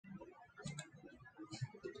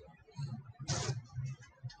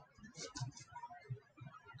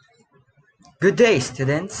Good day,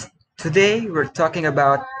 students. Today we're talking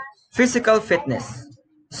about physical fitness.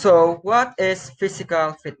 So, what is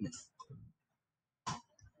physical fitness?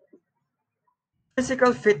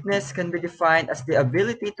 Physical fitness can be defined as the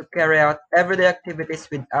ability to carry out everyday activities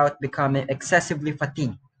without becoming excessively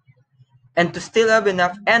fatigued and to still have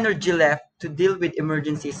enough energy left to deal with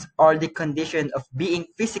emergencies or the condition of being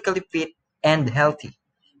physically fit and healthy.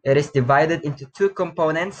 It is divided into two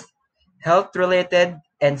components, health-related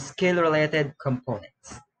and skill-related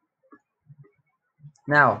components.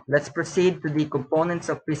 Now, let's proceed to the components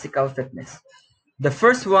of physical fitness. The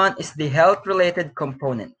first one is the health-related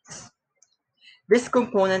components. This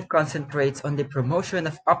component concentrates on the promotion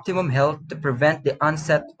of optimum health to prevent the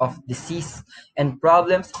onset of disease and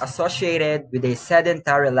problems associated with a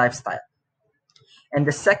sedentary lifestyle. And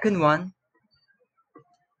the second one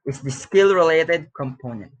is the skill-related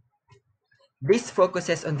component. This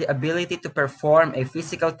focuses on the ability to perform a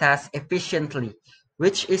physical task efficiently,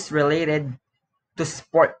 which is related to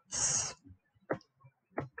sports.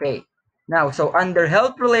 Okay. Now, so under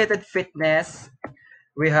health-related fitness,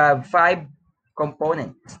 we have 5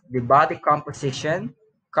 components: the body composition,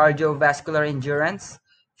 cardiovascular endurance,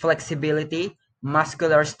 flexibility,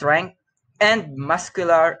 muscular strength, and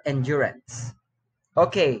muscular endurance.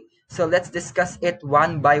 Okay, so let's discuss it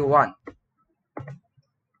one by one.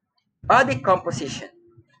 Body composition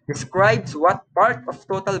describes what part of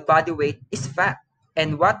total body weight is fat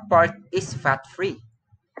and what part is fat-free.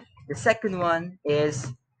 The second one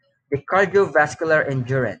is the cardiovascular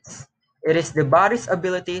endurance. It is the body's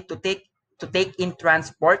ability to take in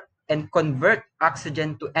transport and convert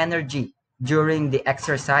oxygen to energy during the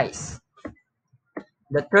exercise.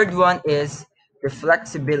 The third one is the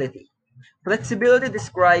flexibility. Flexibility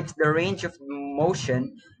describes the range of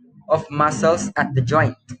motion of muscles at the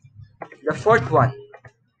joint. The fourth one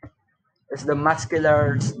is the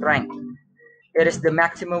muscular strength. It is the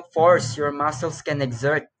maximum force your muscles can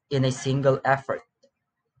exert in a single effort.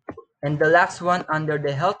 And the last one under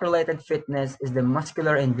the health-related fitness is the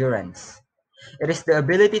muscular endurance. It is the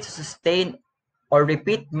ability to sustain or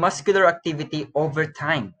repeat muscular activity over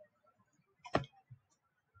time.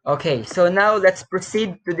 Okay, so now let's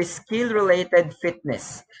proceed to the skill-related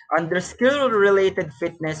fitness. Under skill-related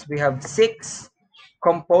fitness, we have 6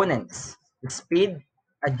 components: speed,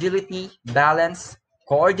 agility, balance,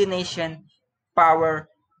 coordination, power,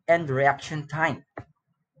 and reaction time.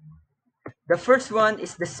 The first one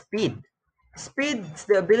is the speed. Speed is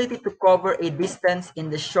the ability to cover a distance in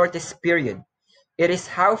the shortest period. It is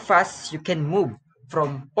how fast you can move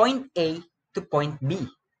from point A to point B.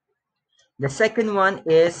 The second one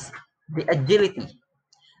is the agility.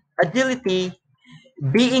 Agility,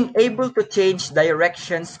 being able to change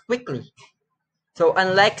directions quickly. So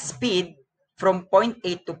unlike speed from point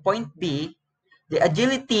A to point B, the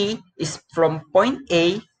agility is from point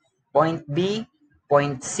A, point B,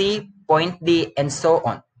 point C, point D, and so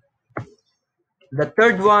on. The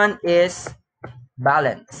third one is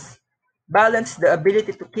balance. Balance, the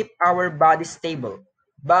ability to keep our body stable.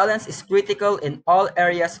 Balance is critical in all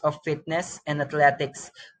areas of fitness and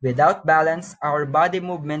athletics. Without balance, our body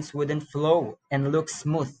movements wouldn't flow and look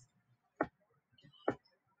smooth.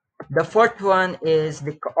 The fourth one is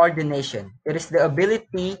the coordination. It is the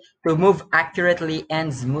ability to move accurately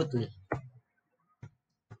and smoothly.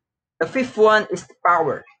 The fifth one is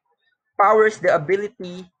power. Power is the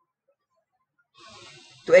ability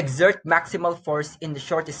to exert maximal force in the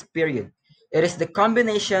shortest period. It is the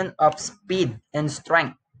combination of speed and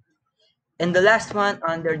strength. And the last one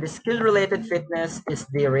under the skill-related fitness is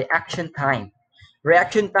the reaction time.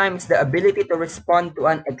 Reaction time is the ability to respond to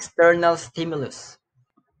an external stimulus.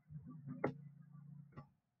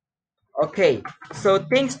 Okay, so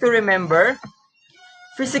things to remember.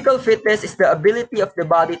 Physical fitness is the ability of the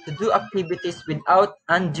body to do activities without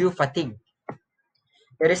undue fatigue.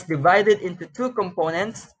 It is divided into 2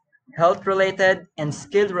 components, health-related and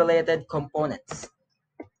skill-related components.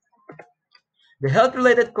 The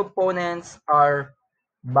health-related components are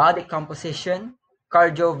body composition,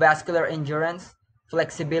 cardiovascular endurance,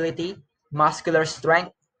 flexibility, muscular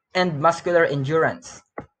strength, and muscular endurance.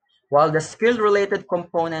 While the skill-related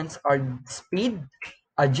components are speed,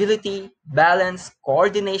 agility, balance,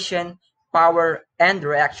 coordination, power, and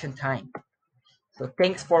reaction time. So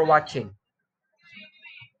thanks for watching.